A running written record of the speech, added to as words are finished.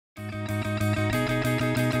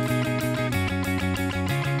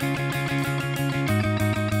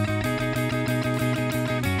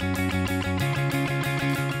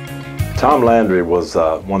Tom Landry was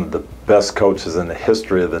one of the best coaches in the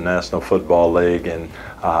history of the National Football League, and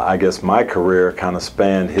I guess my career kind of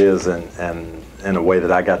spanned his, and in a way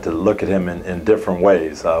that I got to look at him in different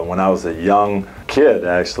ways. When I was a young kid,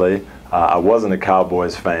 actually, I wasn't a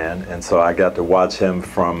Cowboys fan, and so I got to watch him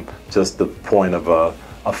from just the point of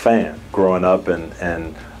a fan growing up,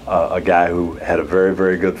 and a guy who had a very,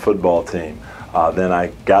 very good football team. Then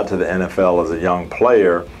I got to the NFL as a young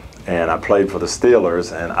player, and I played for the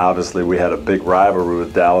Steelers, and obviously we had a big rivalry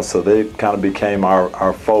with Dallas, so they kind of became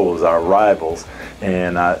our foes, our rivals,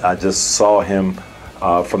 and I just saw him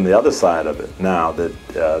from the other side of it. Now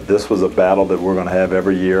that this was a battle that we're going to have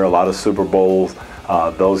every year, a lot of Super Bowls,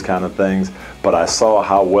 those kind of things, but I saw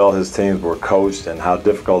how well his teams were coached and how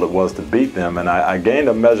difficult it was to beat them, and I gained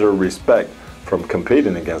a measure of respect from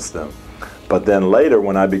competing against them. But then later,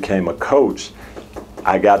 when I became a coach,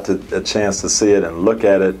 I got a chance to see it and look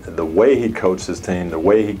at it, the way he coached his team, the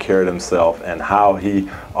way he carried himself, and how he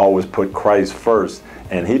always put Christ first.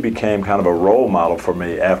 And he became kind of a role model for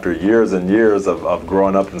me after years and years of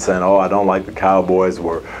growing up and saying, oh, I don't like the Cowboys,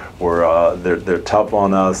 they're tough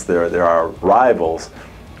on us, they're our rivals.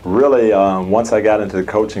 Really, once I got into the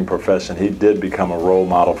coaching profession, he did become a role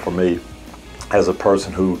model for me as a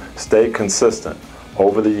person who stayed consistent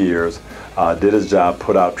over the years, did his job,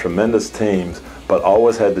 put out tremendous teams, but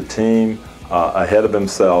always had the team ahead of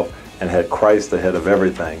himself and had Christ ahead of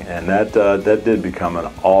everything. And that did become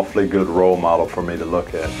an awfully good role model for me to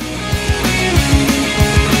look at.